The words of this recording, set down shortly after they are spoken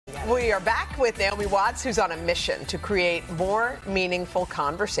We are back with Naomi Watts, who's on a mission to create more meaningful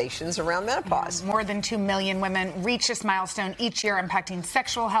conversations around menopause. More than 2 million women reach this milestone each year, impacting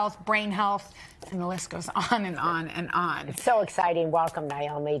sexual health, brain health, and the list goes on and on and on. It's so exciting. Welcome,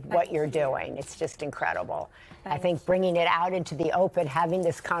 Naomi, what you're doing. It's just incredible. I think bringing it out into the open, having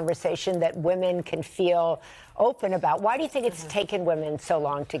this conversation that women can feel open about. Why do you think it's taken women so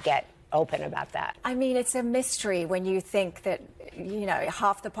long to get open about that? I mean, it's a mystery when you think that, you know,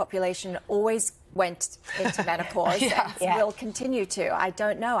 half the population always went into menopause and will continue to. I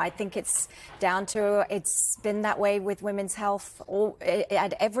don't know. I think it's down to, it's been that way with women's health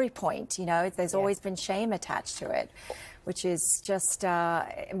at every point, you know. There's always been shame attached to it, which is just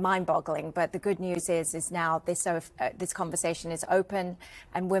mind-boggling. But the good news is now this conversation is open,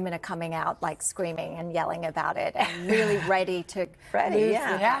 and women are coming out like screaming and yelling about it, and really ready to move with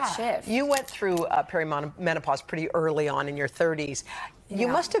that shift. You went through perimenopause pretty early on in your 30s. You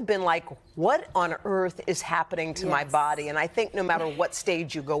must have been like, what on earth is happening to my body? And I think no matter what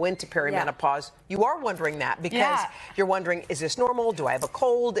stage you go into perimenopause, you are wondering that, because you're wondering, is this normal? Do I have a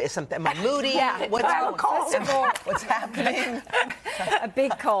cold? Am I moody? What's happening? A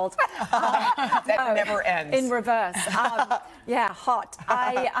big cold. That never ends. In reverse. Hot.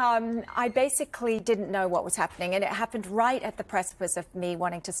 I basically didn't know what was happening, and it happened right at the precipice of me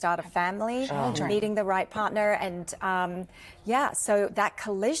wanting to start a family, meeting the right partner, and so that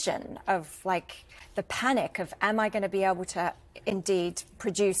collision of like the panic of, am I going to be able to indeed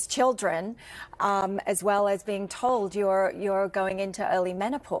produce children, as well as being told you're going into early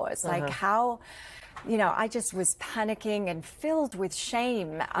menopause. Like how, you know, I just was panicking and filled with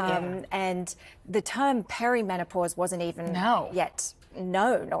shame. And the term perimenopause wasn't even yet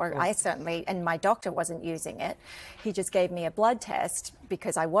known, or I certainly, and my doctor wasn't using it. He just gave me a blood test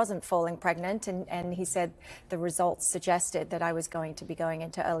because I wasn't falling pregnant, and he said the results suggested that I was going to be going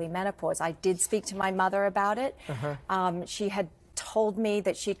into early menopause. I did speak to my mother about it. She had told me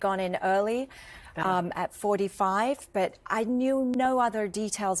that she'd gone in early at 45, but I knew no other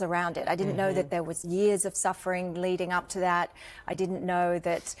details around it. I didn't know that there was years of suffering leading up to that. I didn't know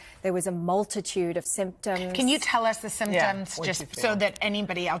that there was a multitude of symptoms. Can you tell us the symptoms, just so that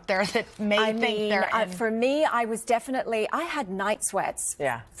anybody out there that may think they're in... For me, I was definitely, I had night sweats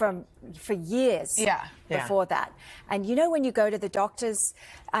for years before that. And you know when you go to the doctors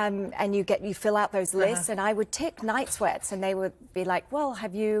and you fill out those lists, and I would tick night sweats, and they would be like, well,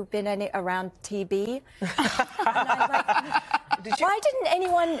 have you been around TB? And I'm like, why didn't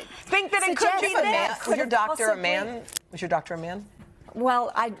anyone think that it could be this? Was your doctor a man? Was your doctor a man?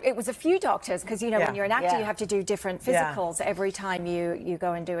 Well, it was a few doctors, because, you know, when you're an actor, you have to do different physicals every time you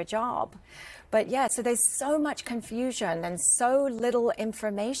go and do a job. But so there's so much confusion and so little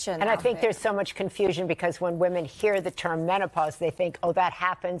information. And I think there's so much confusion because when women hear the term menopause, they think, oh, that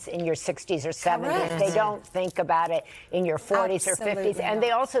happens in your 60s or 70s. They don't think about it in your 40s or 50s. And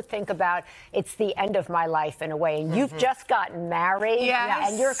they also think about, it's the end of my life in a way. And you've just gotten married,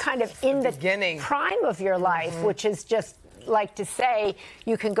 and you're kind of in the prime of your life, which is just like to say,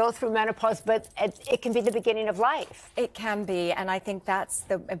 you can go through menopause, but it can be the beginning of life. It can be, and I think that's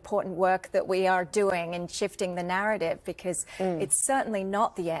the important work that we are doing in shifting the narrative, because it's certainly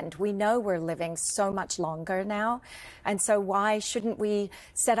not the end. We know we're living so much longer now, and so why shouldn't we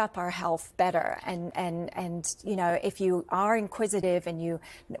set up our health better? And you know, if you are inquisitive and you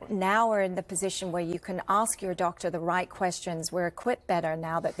now are in the position where you can ask your doctor the right questions, we're equipped better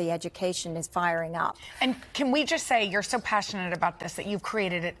now that the education is firing up. And can we just say, you're so passionate about this that you've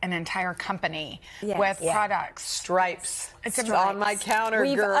created an entire company with products. Stripes. It's on my counter,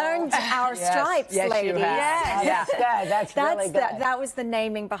 We've earned our stripes, ladies. That's really good. That was the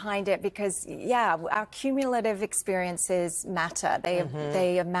naming behind it, because, our cumulative experiences matter.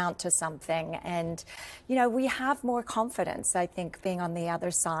 They amount to something. And, you know, we have more confidence, I think, being on the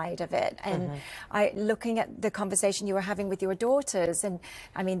other side of it. And looking at the conversation you were having with your daughters, and,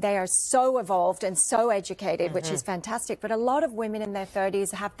 I mean, they are so evolved and so educated, which is fantastic. But a lot of women in their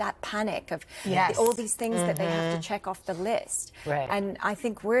 30s have that panic of all these things that they have to check off the list. And I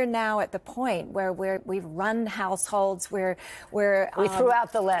think we're now at the point where we've run households, we threw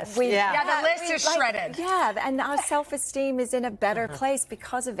out the list. The list is shredded. And our self-esteem is in a better place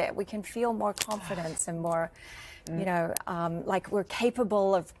because of it. We can feel more confidence and more, you know, like we're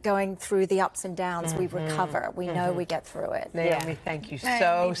capable of going through the ups and downs. We recover. We know we get through it. Naomi, thank you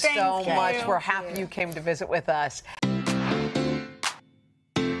so much. We're happy you came to visit with us.